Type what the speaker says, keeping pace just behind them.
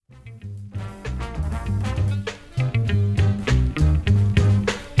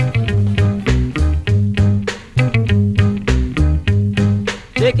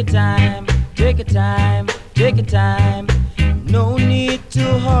Take your time, take your time, take your time. No need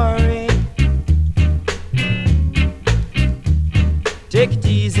to hurry. Take it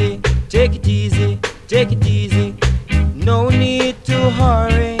easy, take it easy, take it easy. No need to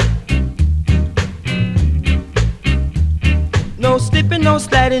hurry. No slipping, no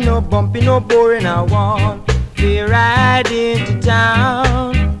sliding, no bumping, no boring. I want to ride into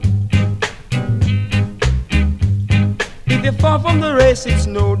town. If you fall from the race, it's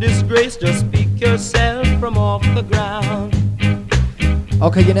no disgrace. Just pick yourself from off the ground.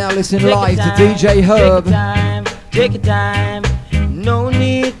 Okay, you're now listening live to DJ Herb. Take your time, take your time. No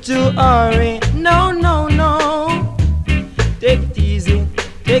need to hurry. No, no, no. Take it easy,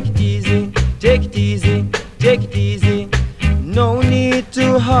 take it easy, take it easy, take it easy. No need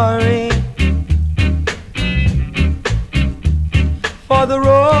to hurry. For the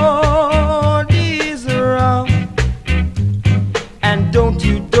road is rough, and don't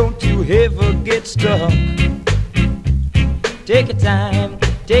you ever get stuck. Take your time,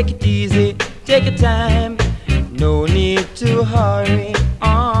 take it easy, take your time. No need to hurry.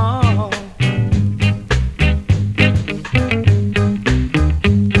 Oh.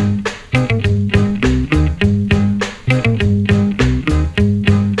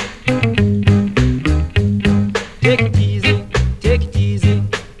 Take it easy, take it easy,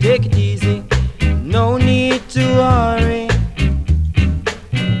 take it easy. No need to hurry.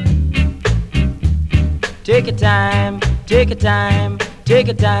 Take your time, take your time, take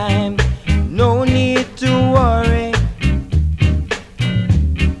your time. No need to worry.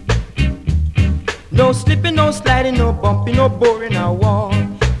 No slipping, no sliding, no bumping, no boring. I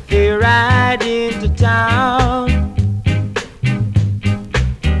want to ride into town.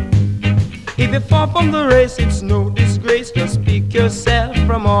 If you fall from the race, it's no disgrace. Just pick yourself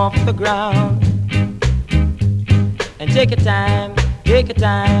from off the ground. And take your time, take your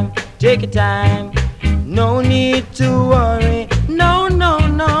time, take your time. No need to worry. No, no,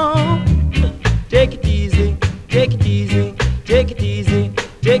 no. Take it easy, take it easy, take it easy,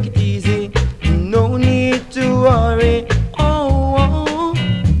 take it easy. No need to worry. Oh, oh.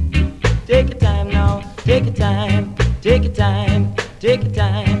 Take your time now, take your time, take your time, take your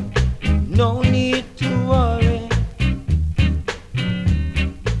time. No need to worry.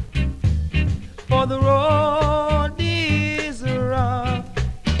 For the road is rough,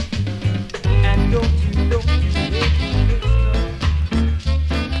 and don't you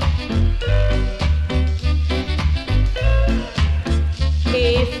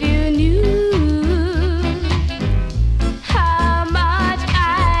if you knew how much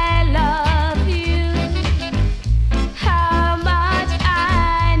I love you, how much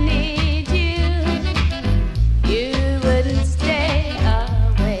I need you,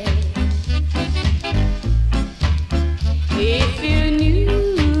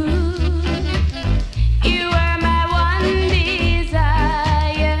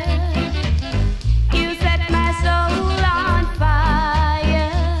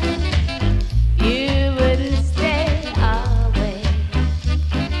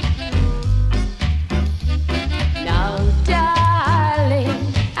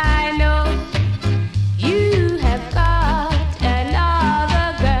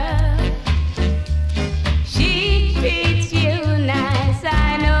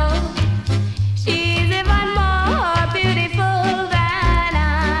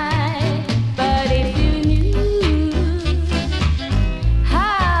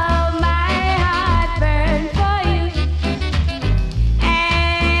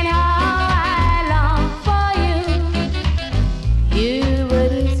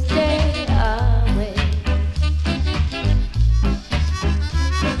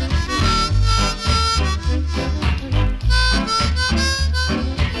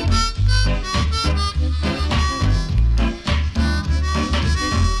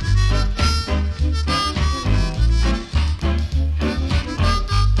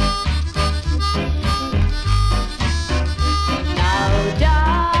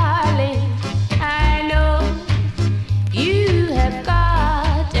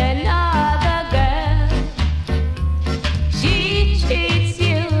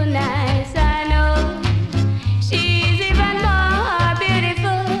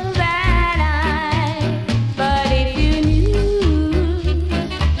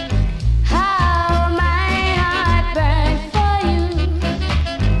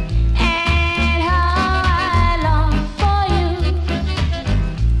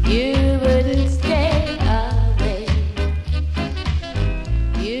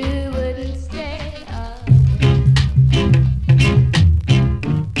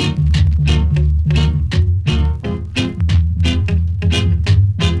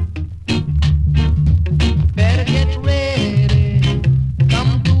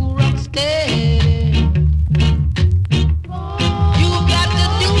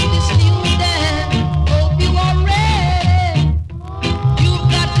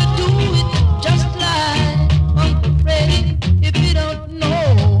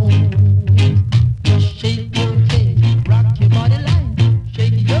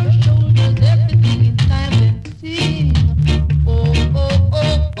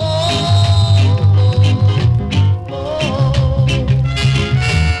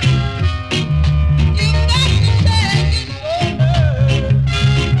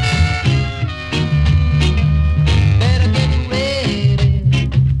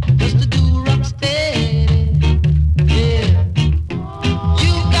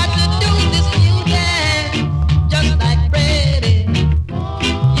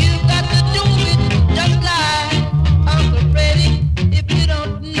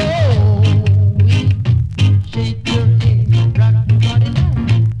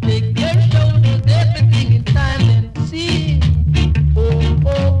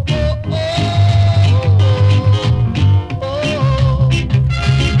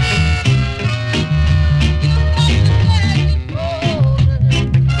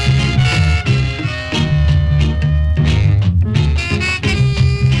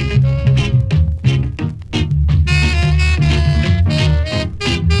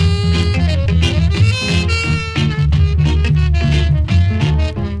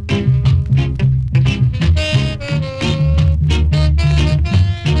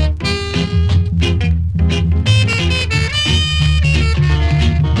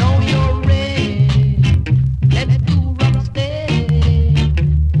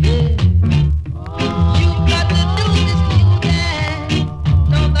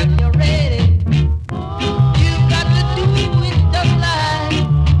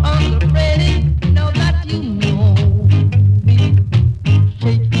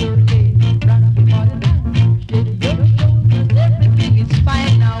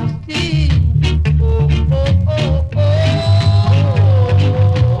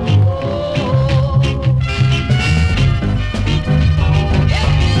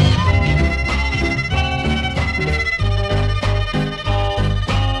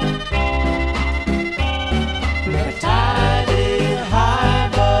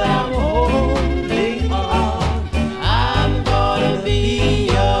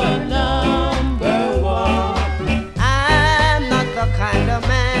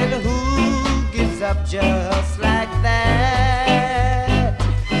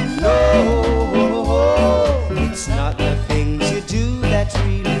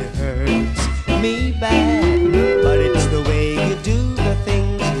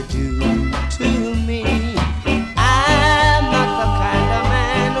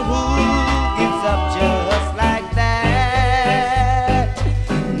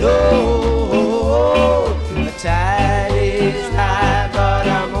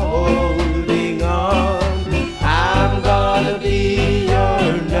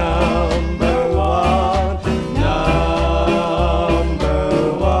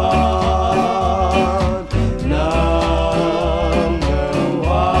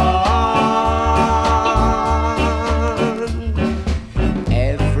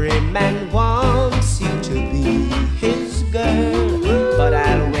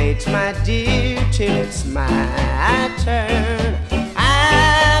 wait, my dear, till it's my turn.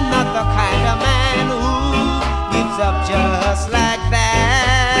 I'm not the kind of man who gives up just like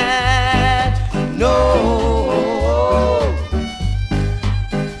that. No.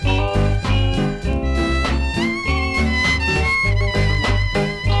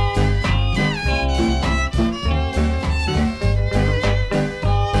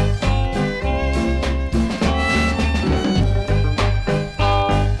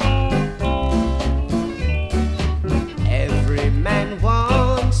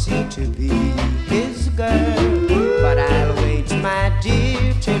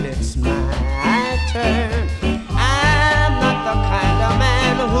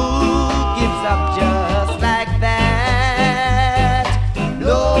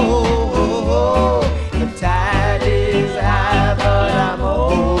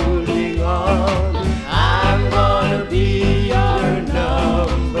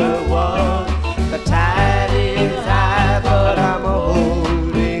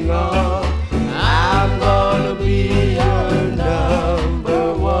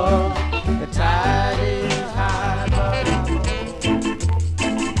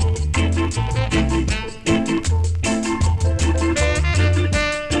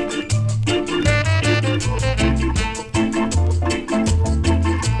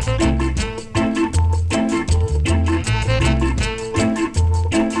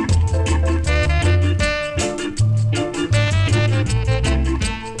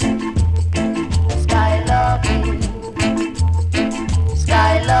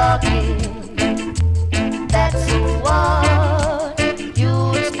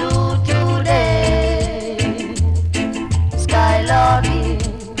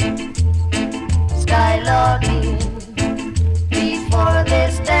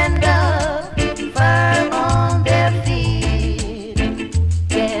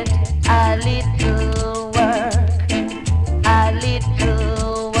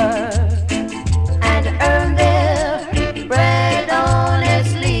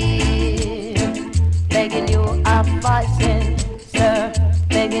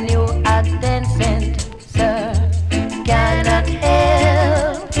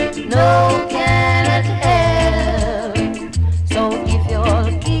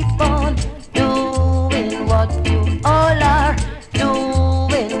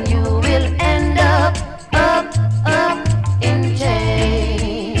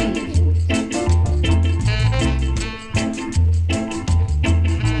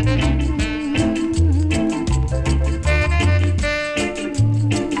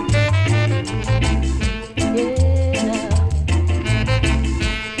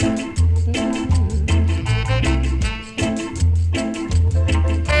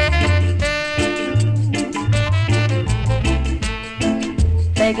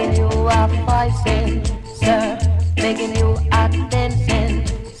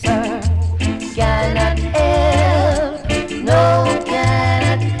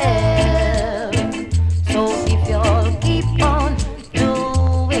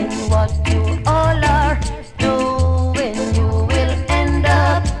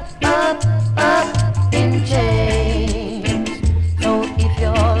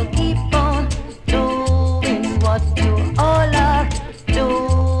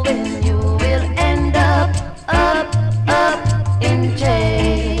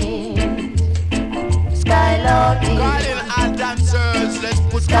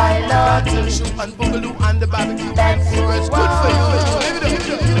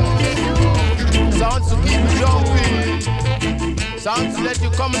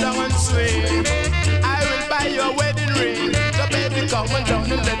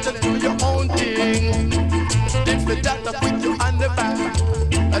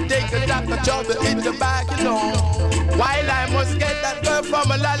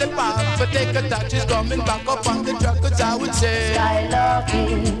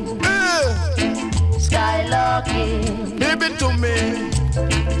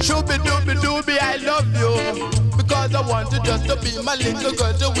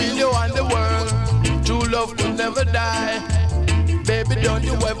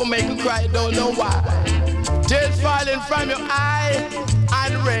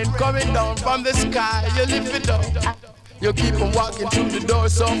 You keep on walking through the door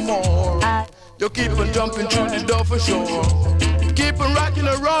some more. You keep on jumping through the door for sure. Keep on rocking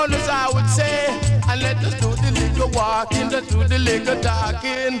around us, I would say. And let us do the little walking, let's do the little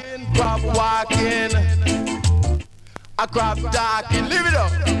talking. Crop walking, a crop talking, live it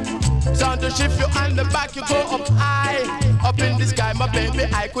up. Sound to shift you on the back, you go up high. Up in the sky, my baby,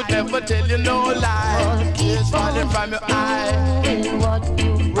 I could never tell you no lie. Tears falling from your eye.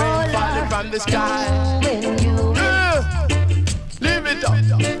 sky. Leave it up,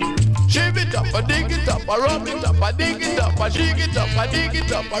 shiv it up, I dig it up, I rub it up, I dig it up, I shake it up, I dig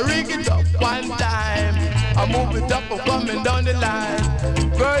it up, I rig it up. One time, I move it up, I'm coming down the line.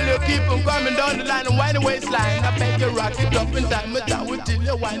 Girl, you keep on coming down the line and wind the waistline. I beg you rock it up in time, but I will till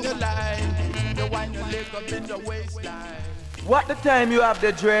you wind the line. You wind your leg up in the waistline. What the time you have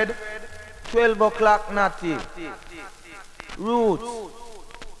the dread? 12 o'clock, natty. Roots.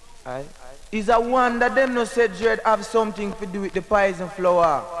 Aye. Is a wonder them no say dread have something to do with the poison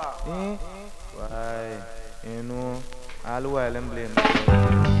flower. Eh? Why? You know, all the while them blame.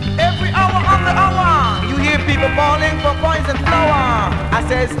 Every hour on the hour, you hear people calling for poison flower. I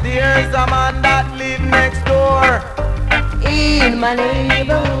says there's a man that live next door. In my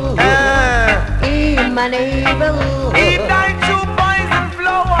neighborhood, in my neighborhood, he died to poison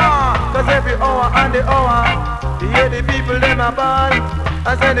flower. Cause every hour and the hour, you hear the people them a ball.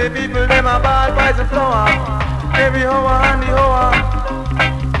 I say the people them a ball poison flower. Every hour and the hour.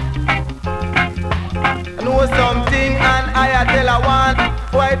 I know something and I tell a one.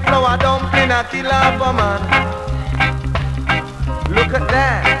 White flower dumpling a kill off a man. Look at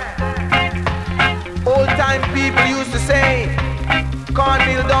that. Old time people used to say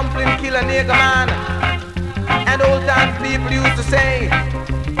cornmeal dumpling kill a nigger man. And old time people used to say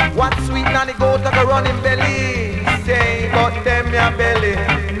what sweet nanny goat like a running belly. Say but them your belly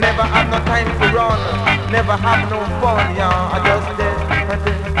never have no time to run, never have no fun, yeah. I just dead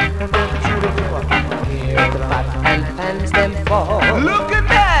through the river. hear the pot and pans them fall. Look at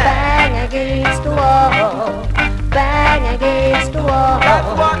that! Bang against the wall, bang against the wall.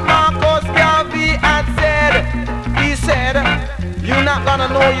 That's what Marcus Garvey had said. He said, you're not gonna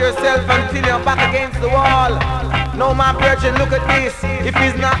know yourself until you're back against the wall. No, my virgin, look at this. If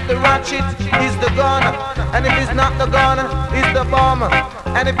it's not the ratchet, it's the gun. And if it's not the gun, it's the bomb.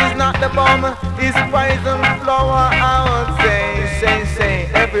 And if it's not the bomb, it's poison flower. I would say.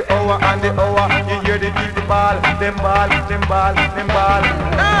 Every hour and the hour, you hear the people ball, them ball, them ball, them ball.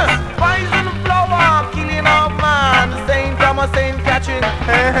 Poison flower, killing off man. Saint Thomas, Saint Catherine.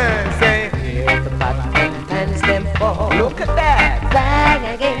 Say, Hear the pot and pans them fall. look at that. Bang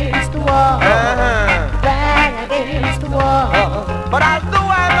against the wall, bang against the wall. But as the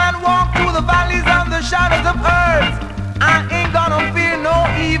wild man walk through the valleys of the shadows of earth, I ain't gonna fear no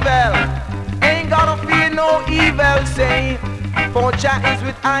evil. Ain't gonna fear no evil, say. For Jah is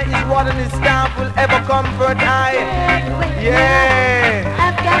with I, his rod and his staff will ever comfort I.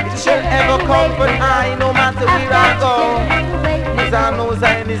 Yeah, it shall ever comfort I, no matter where I go. Cause I know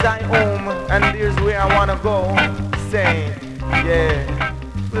Zion is I home, and there's where I wanna go. Say, yeah,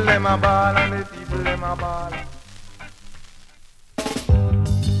 let my ball and the people let my ball.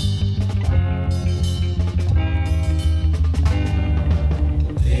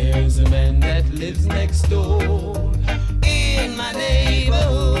 There's a man that lives next door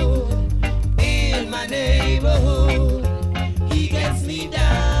in my neighborhood, he gets me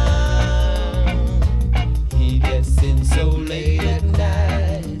down. He gets in so late at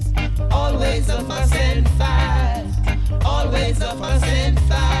night, always a fuss and fight, always a fuss and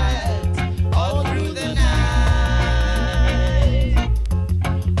fight, all through the night.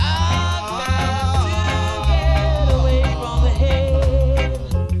 I've got to get away from here.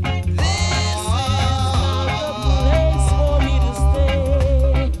 This is not the place for me to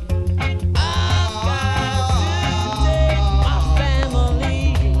stay. I've got to take my family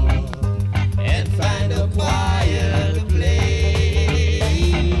and find a quiet place.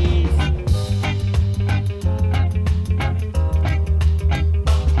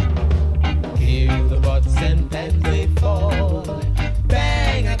 Hear the buds and pans they fall,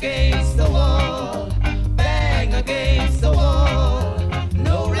 bang against the wall, bang against the wall,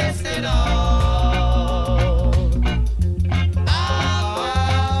 no rest at all. I've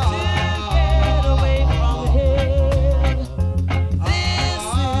got to get away from here. This is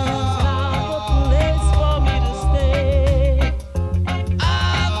not the place for me to stay.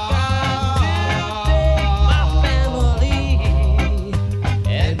 I've got to take my family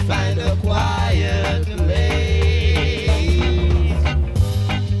and find a quiet place.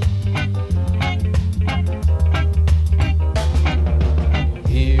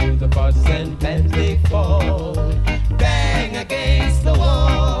 Hear the pots and pans they fall, bang against the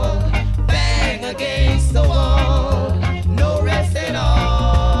wall, bang against the wall, no rest at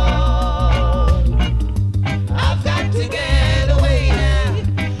all. I've got to get away now,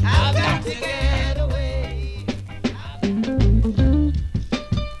 I've got to get away.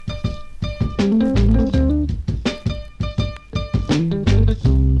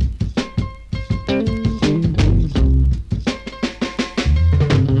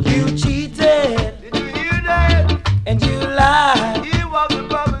 You cheated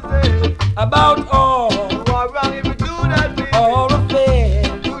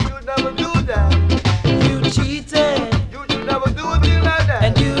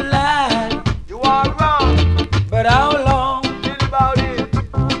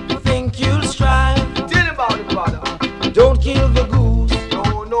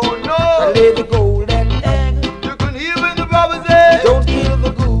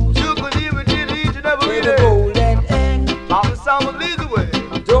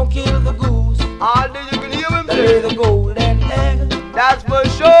That's for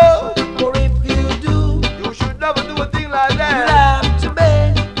sure. For if you do, you should never do a thing like you that. have to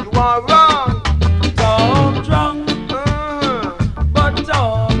beg. You are wrong. Talk drunk, but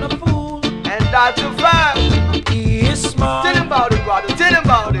on a fool. And that's a fact. He is smart. Tell him about it, brother. Tell him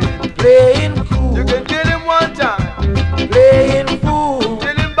about it. Playing cool. You can tell him one time. Playing fool.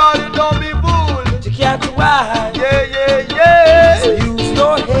 Tell him about it. Don't be fooled. To catch a wise. Yeah, yeah, yeah. So use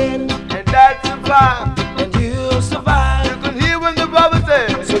your head. And that's a fact. And you'll survive. You can hear when the brother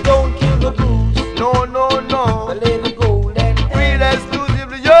says. So don't kill the blues. No, no, no. But let it go. Real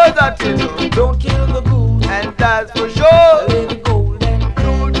exclusively yours, I tell you. Don't kill the goose. And that's for sure. Let it go.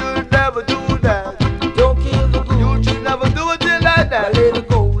 You should never do that. Don't kill the goose. You should never do a thing like that. Let it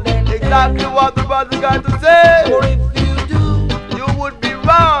go. Exactly what the brother got to say. For if you do, you would be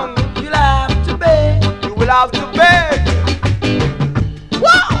wrong. You'll have to beg. You will have to beg.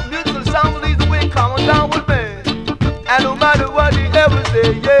 Wow! Musical sound leads the way, come on down with me. And no matter what he ever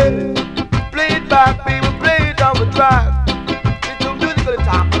say, yeah. Play it back, baby, play it on the track. It's a musical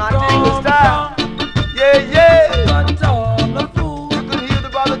time and I take the style. Yeah, yeah. But on the fool. You can hear the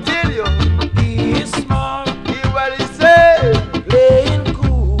brother tell you. He is smart. Hear what he say. Playing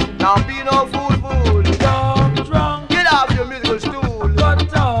cool. Now be no fool. Don't drunk. Get off your musical stool.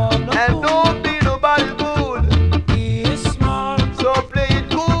 But on the and fool. don't be nobody's fool. He is smart. So play it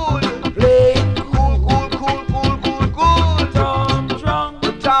cool. Play it cool. Cool. Don't drunk.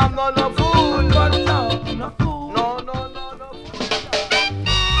 But I'm not no fool. But on the fool. No.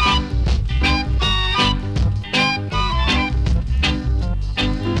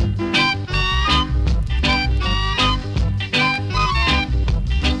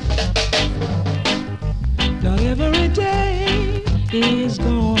 Not every day is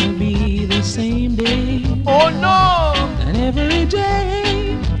gonna be the same day. Oh no! And every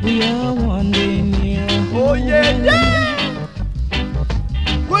day we are one day near. Oh yeah!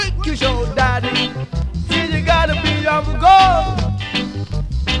 Quick you show daddy. See you gotta be on the go.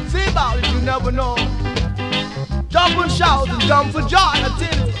 See about it, you never know. Jump and shout and jump for joy, I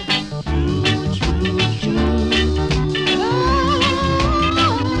tell you.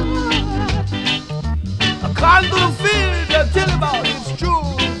 Climb to the field and tell about it. It's true,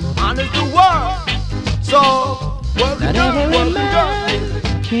 and it's the world. So, work it up.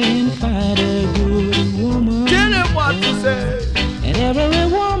 Can find a good woman. Tell him what to say. And every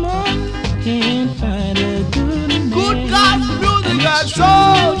woman can find a good man. Good God, music and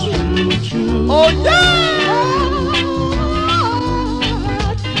soul. Oh yeah.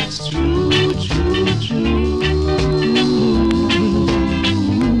 It's true.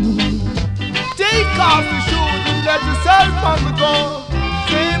 Take off your shoes and let yourself on the go.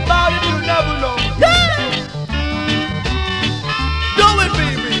 Say about it, you never know. Yeah. Do it,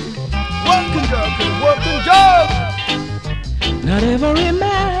 baby. Working job. Not every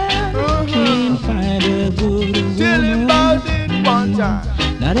man can find a good woman. Tell him about it one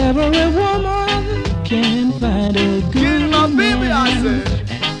time. Not every woman can find a good Kill my baby, man. I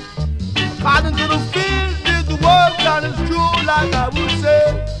said. According to the field, is the work and it's true, like I would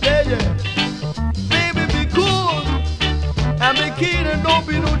say. Yeah. Baby, be cool and be keen and don't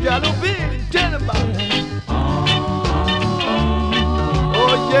be no jello bean. Tell him about it.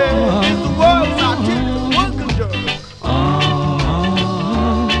 Oh yeah, it's the world's I tell you, working job.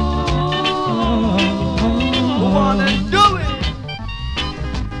 Go on and do it.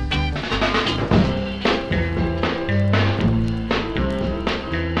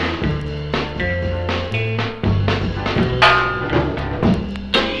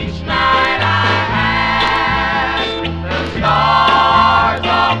 Each night I ask the stars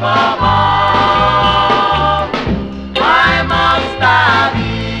up above, why must I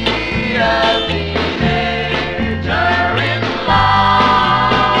be a teenager in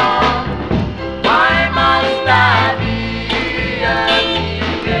love? Why must I be a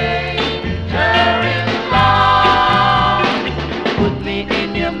teenager in love? Put me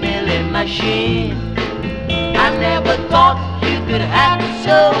in your milling machine. I never thought you could act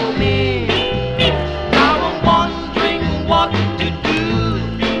so mean. Now I'm wondering what to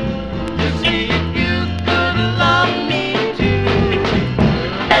do to see if you could love me too.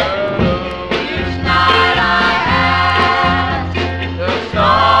 Each night I ask the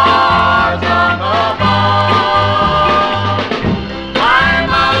stars up above, why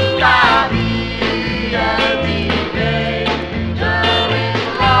must I be a teenager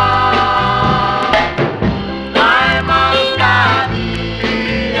in love?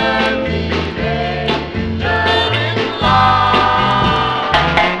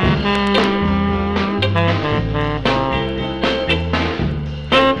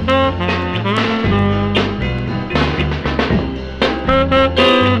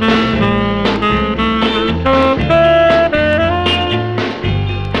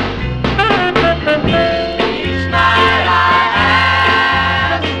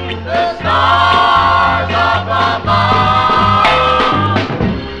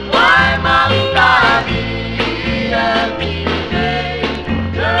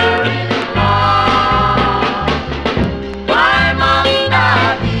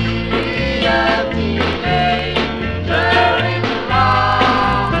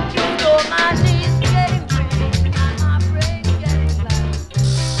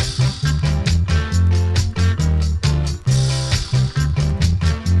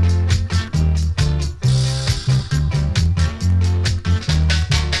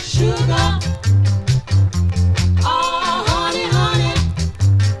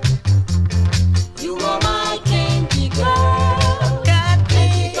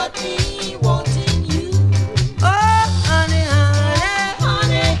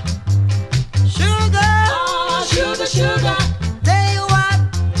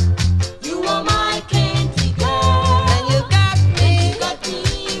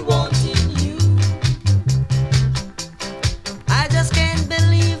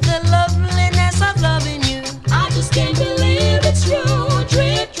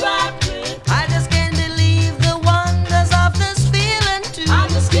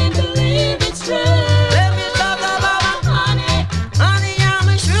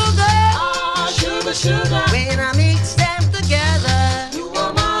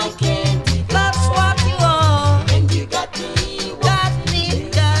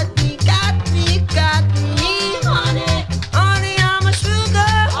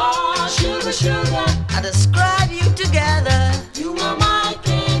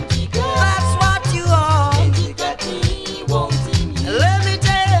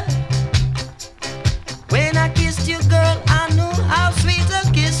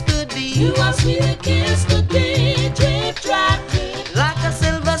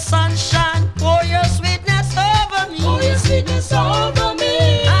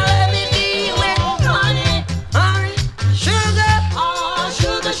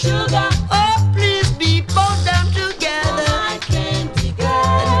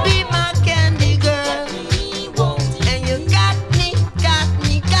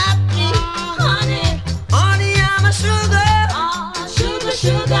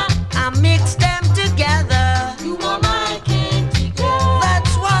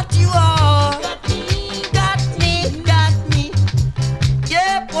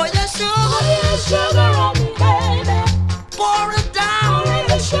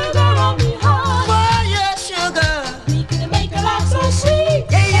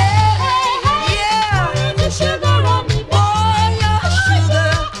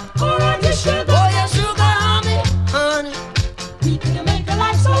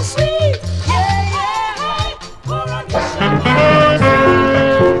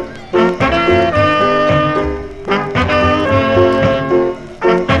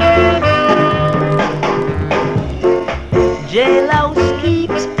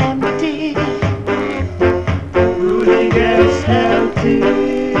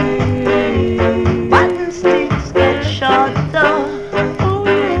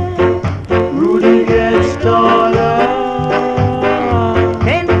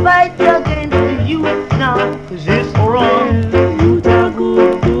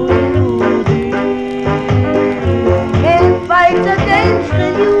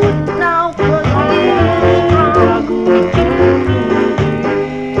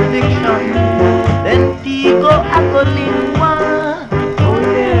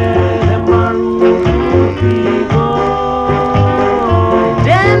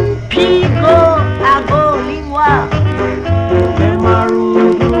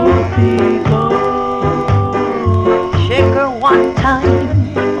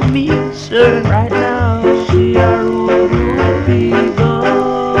 for me, sir. Right now, she a rule fever.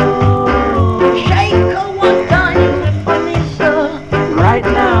 Shake her one time for me, sir. Right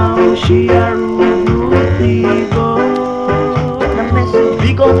now, she a rule fever. The message,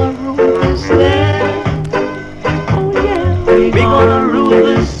 we gonna rule this land. Oh yeah, we gonna rule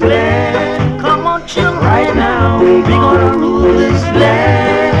this land. Come on, children. Right now, we gonna rule this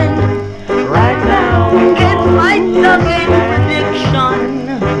land. Right now, we can't fight against addiction.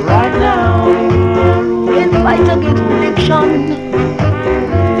 Right now, can't fight against addiction.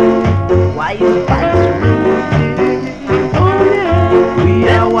 Why you fight? Oh yeah, we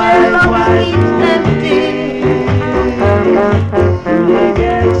are wild, wild, empty. We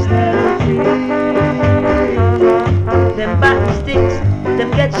get steady. Them battle sticks, them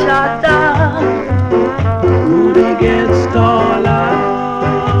get shot down. Rudy gets taller.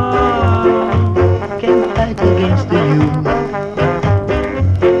 Can't fight against the youth.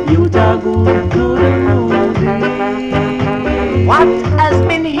 Youth are good to the Rudy. What has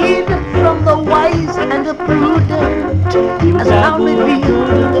been hid from the wise and the prudent has now revealed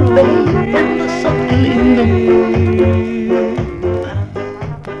to the babe and the suckling.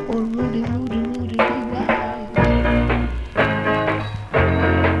 Oh, Rudy, Rudy, Rudy,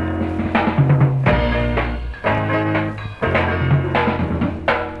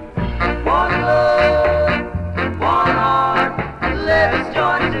 one love, one heart, let's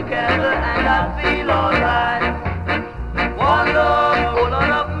join together and I'll feel alright. One love, oh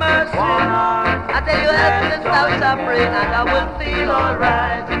Lord of mercy, one heart, I tell you help this house I pray and I will feel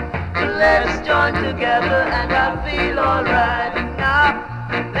alright. Let's join together and I'll feel alright. Now,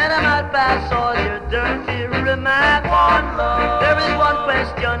 let them out pass all your dirty remarks. One love, there is one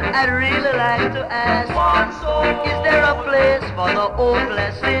question I'd really like to ask. One soul, is there a place for the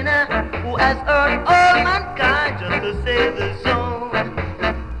hopeless sinner who has hurt all mankind just to save the soul?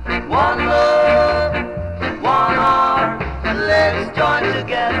 One love, one heart, let's join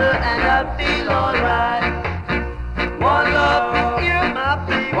together and I'll feel alright. One love, hear my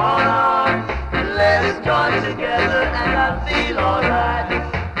plea, one heart, let's join together and I'll feel alright.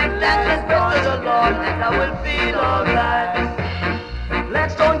 Let's praise the Lord and I will feel alright.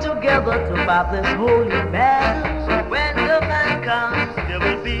 Let's join together to fight this holy battle. So when the man comes, there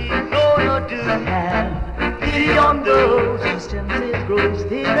will be no doom. Have pity on those whose chances grow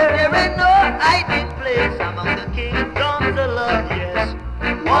thinner. There ain't no hiding place among the kingdoms of love. Yes,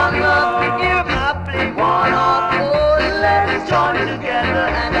 one love, hear my plea, one heart. Oh, let's join together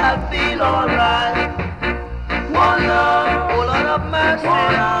and I'll feel alright. One love, oh Lord of mercy,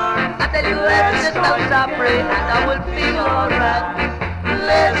 I tell you every this house I pray and I will feel alright.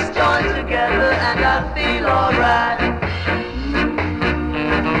 Let's join together and I'll feel alright.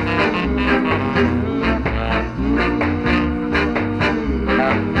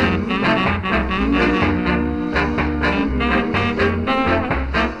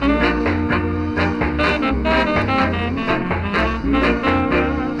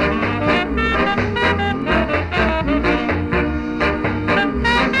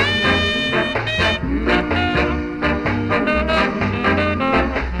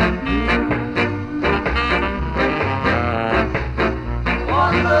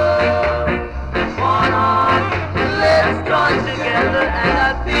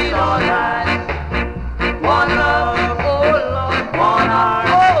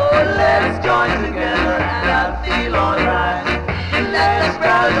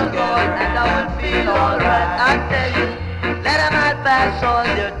 All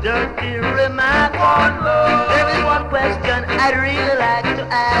your dirty remarks. There is one question I'd really like to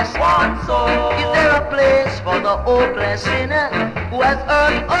ask. One soul, is there a place for the hopeless sinner who has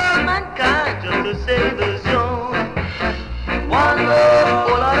hurt all mankind just to save his own? One love,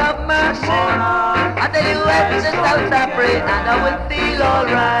 oh Lord of mercy, I tell you every this house I pray and I will feel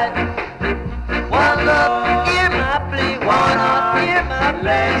alright. One love, hear my plea, one heart, hear my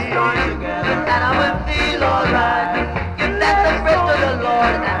plea, and I will feel alright. That's the praise to the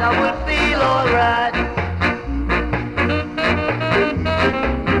Lord and I will feel alright.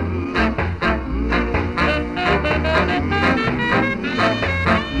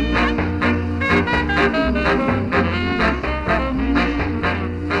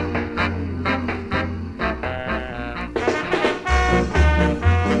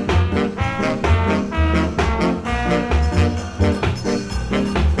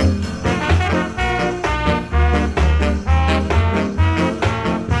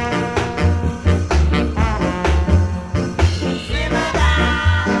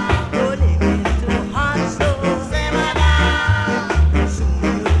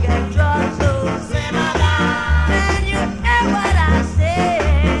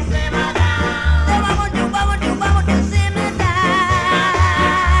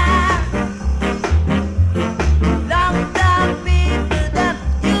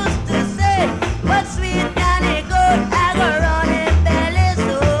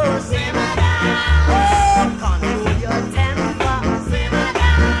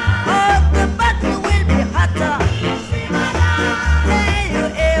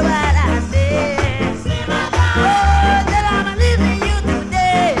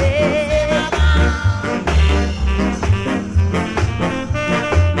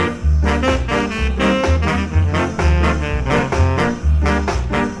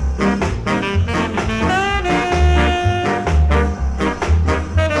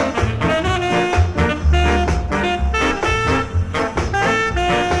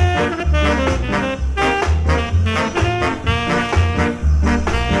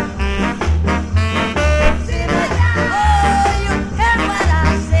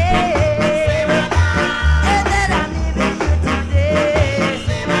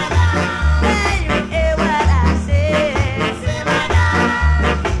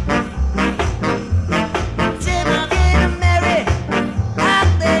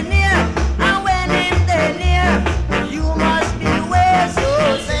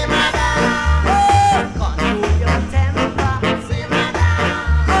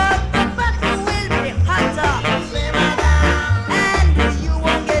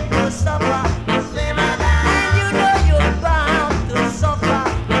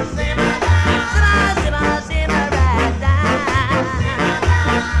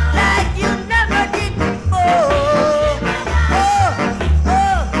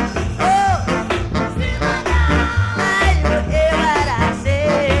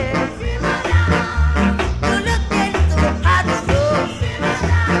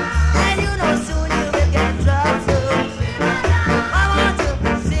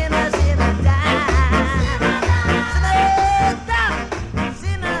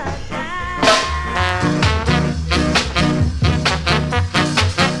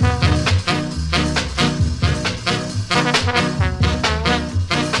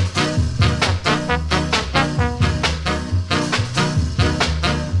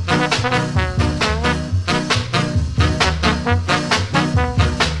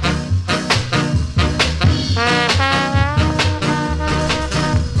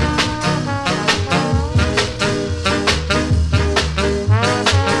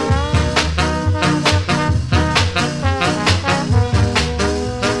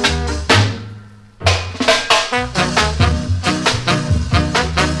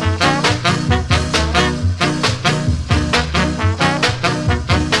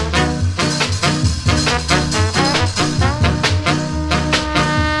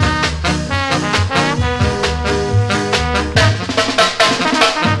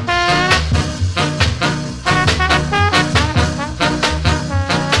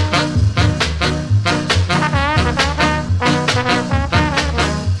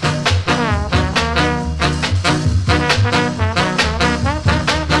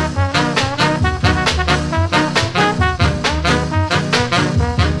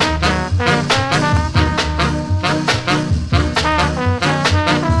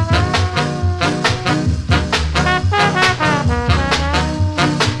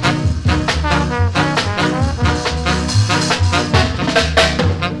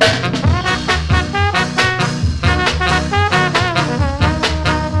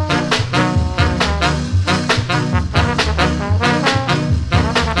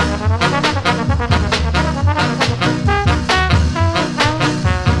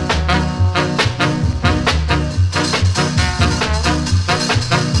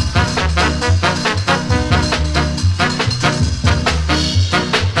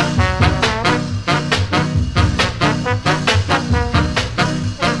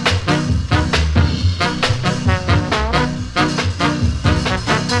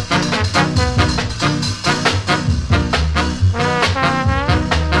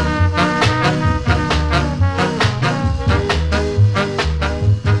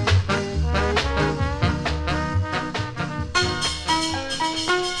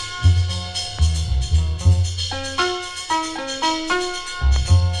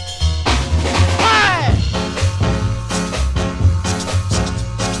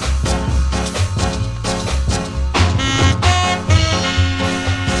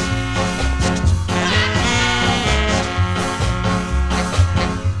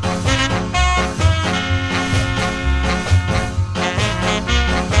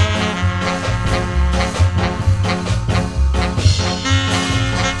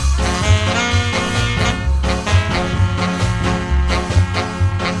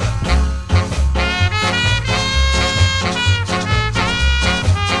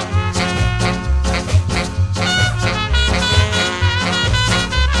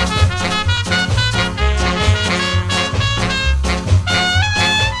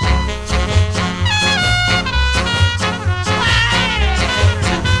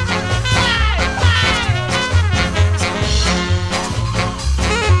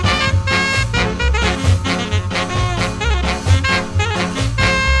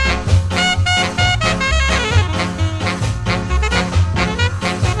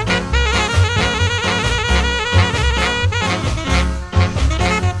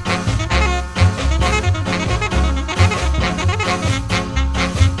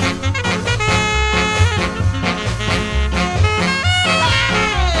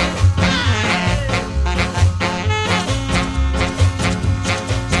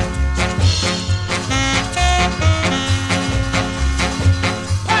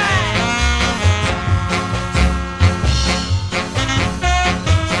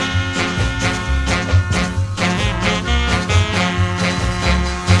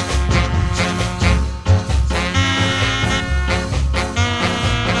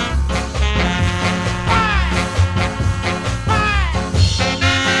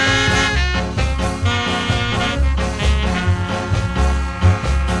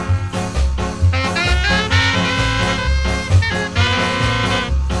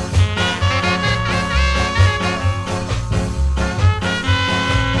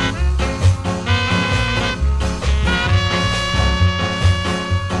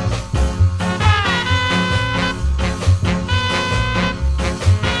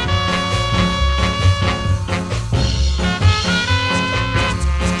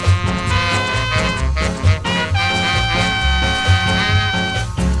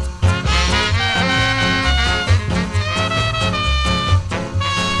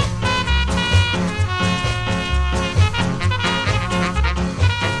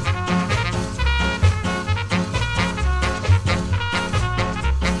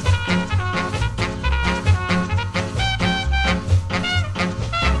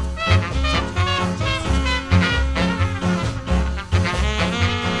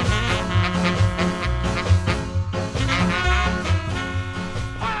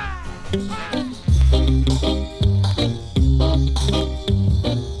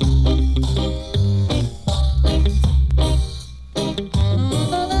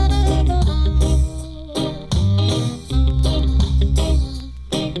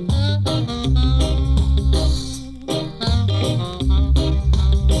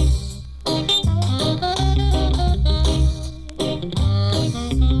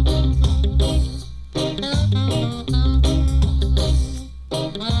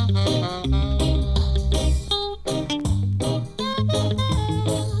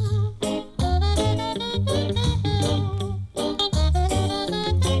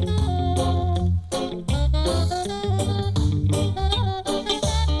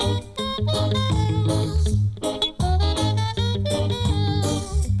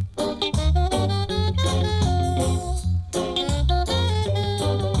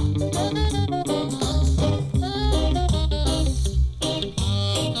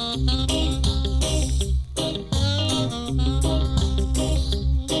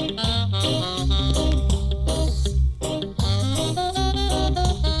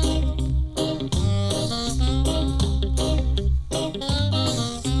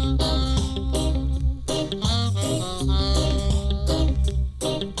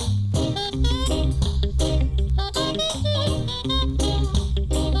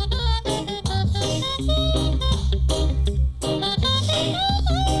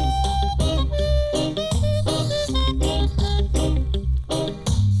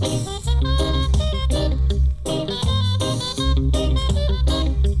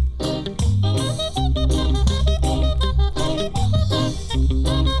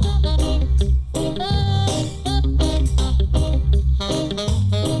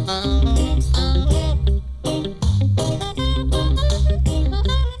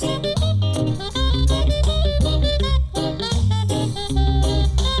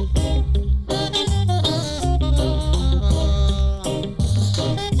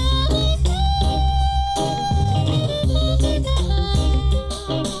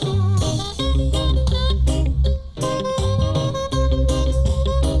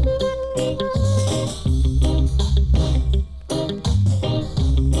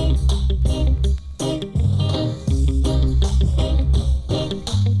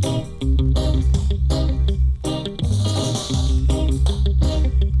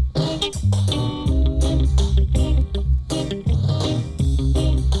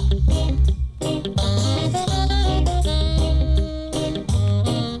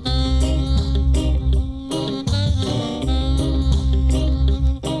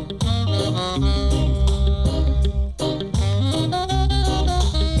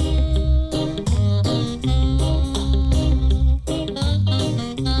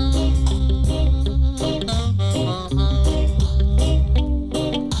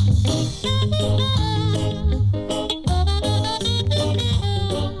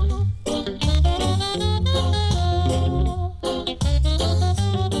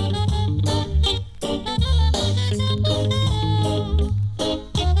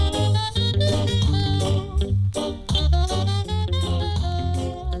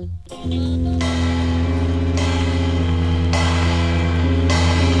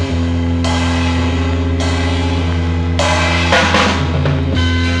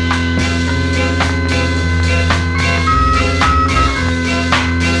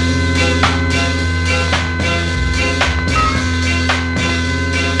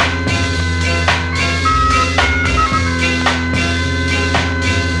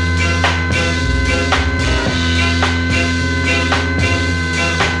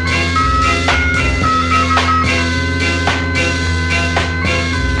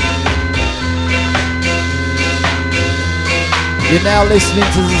 You're now listening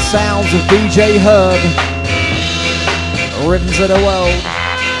to the sounds of DJ Herb, Rhythms of the World,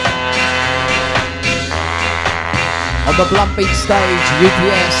 on the Blunt Beat stage,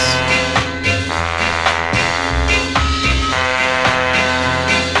 UPS.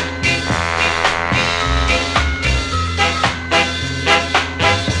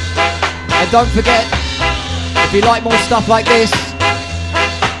 And don't forget, if you like more stuff like this,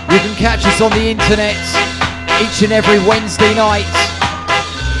 you can catch us on the internet each and every Wednesday night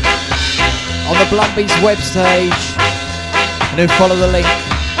on the Blunt Beats web stage, and then follow the link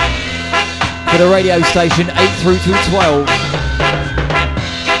for the radio station 8 through to 12.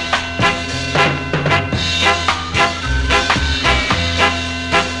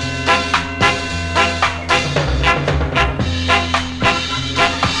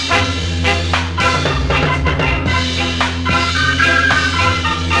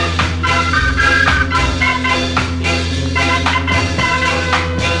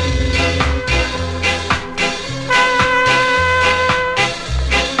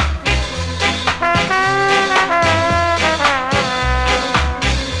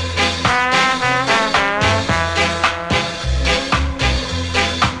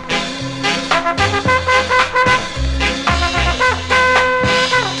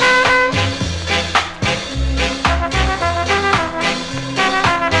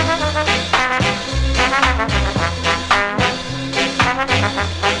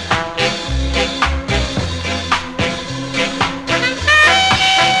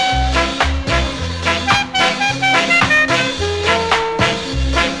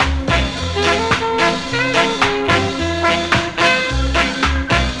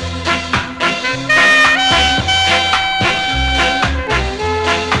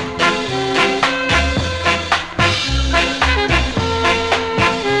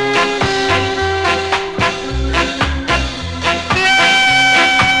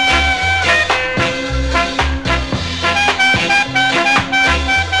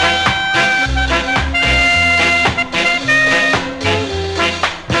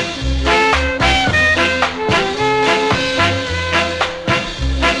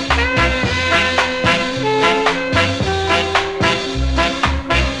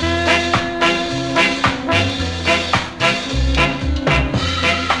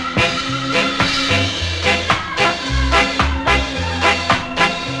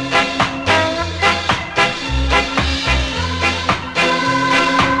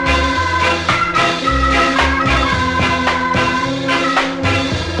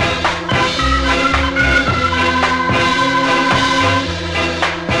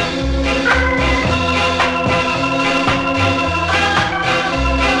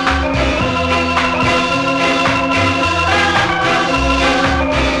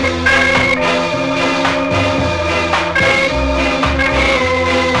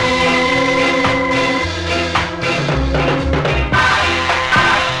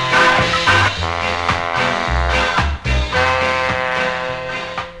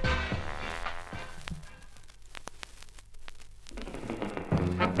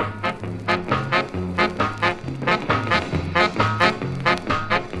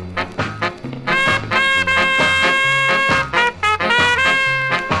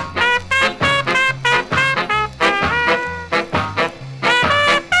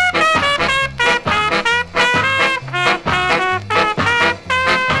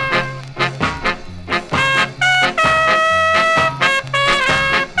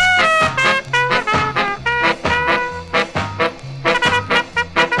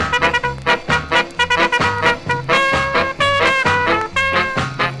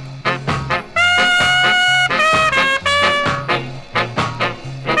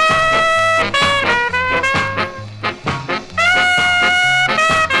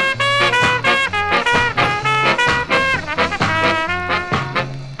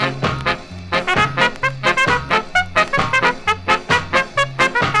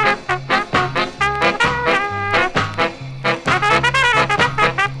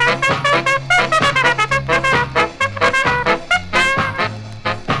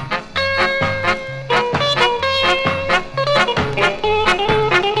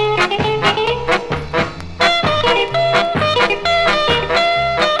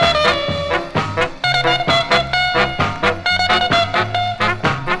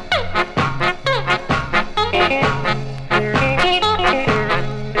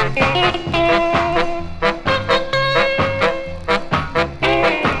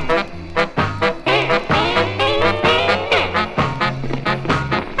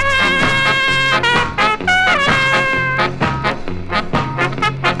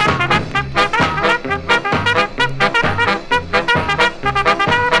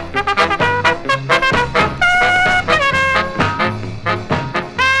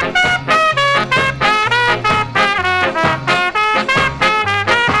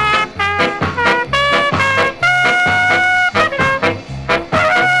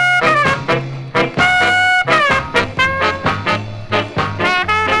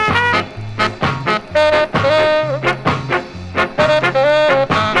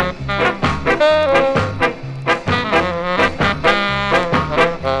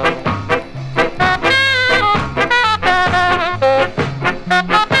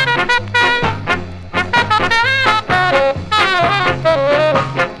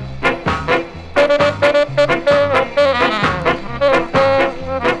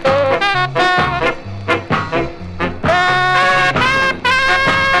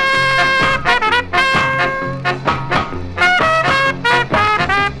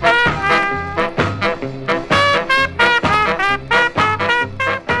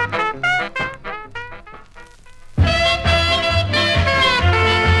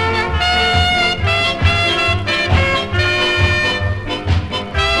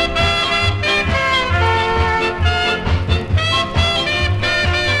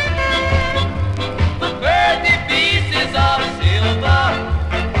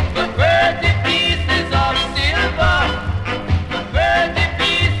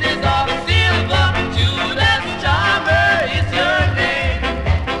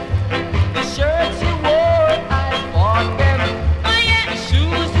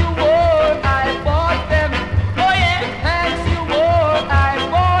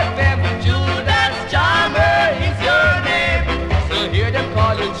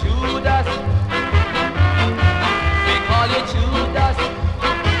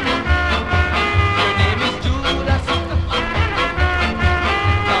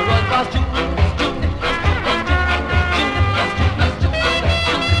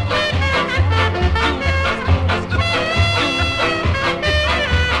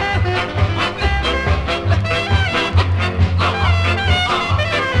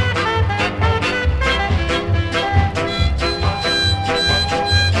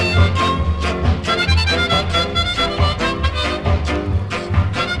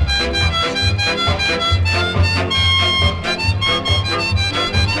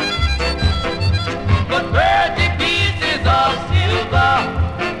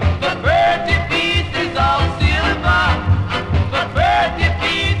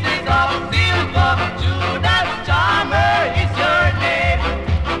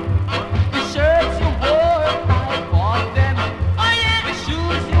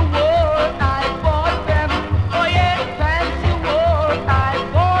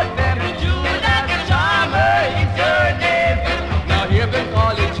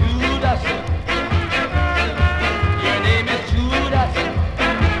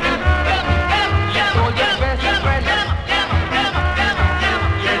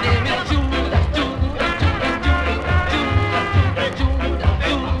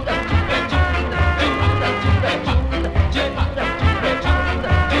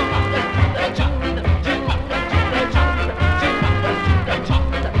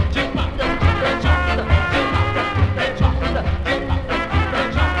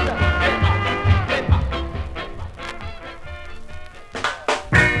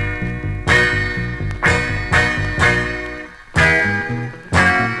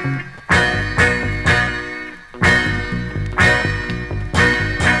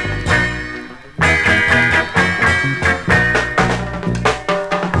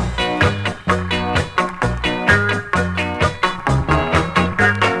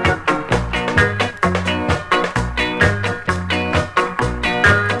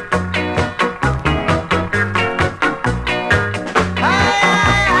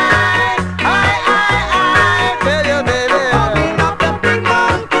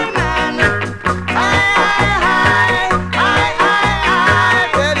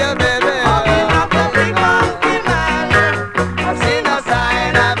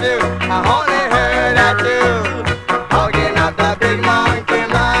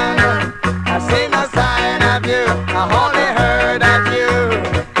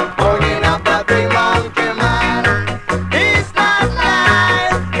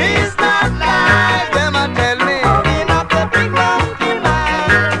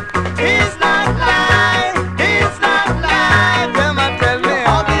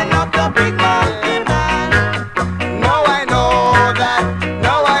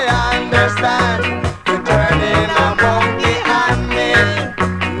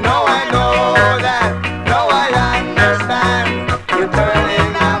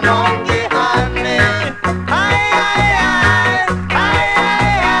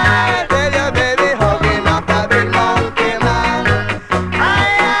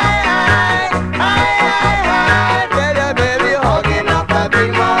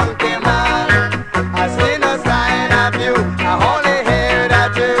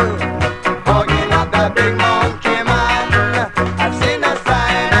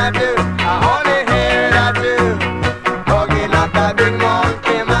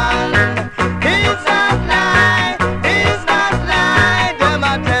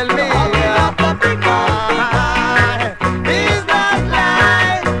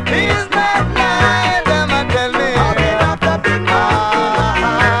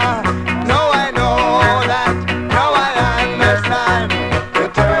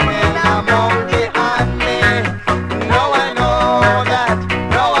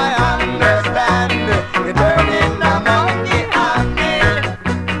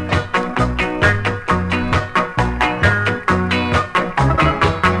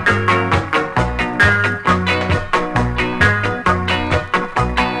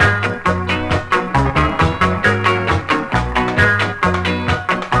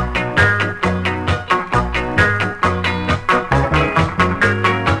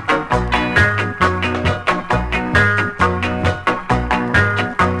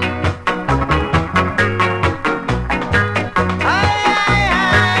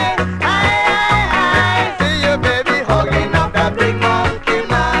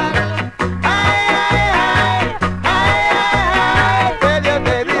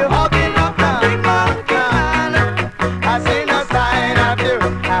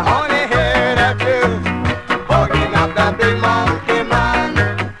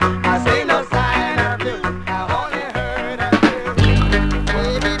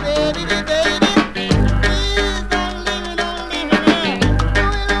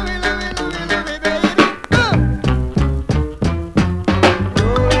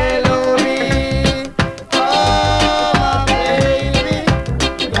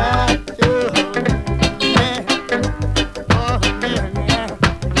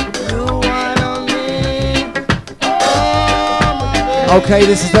 Okay,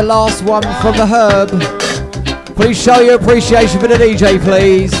 this is the last one from the Herb. Please show your appreciation for the DJ,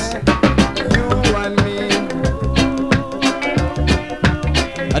 please.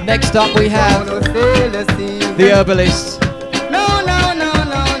 And next up we have the Herbalist.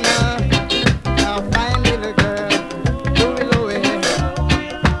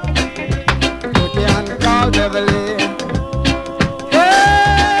 Beverly.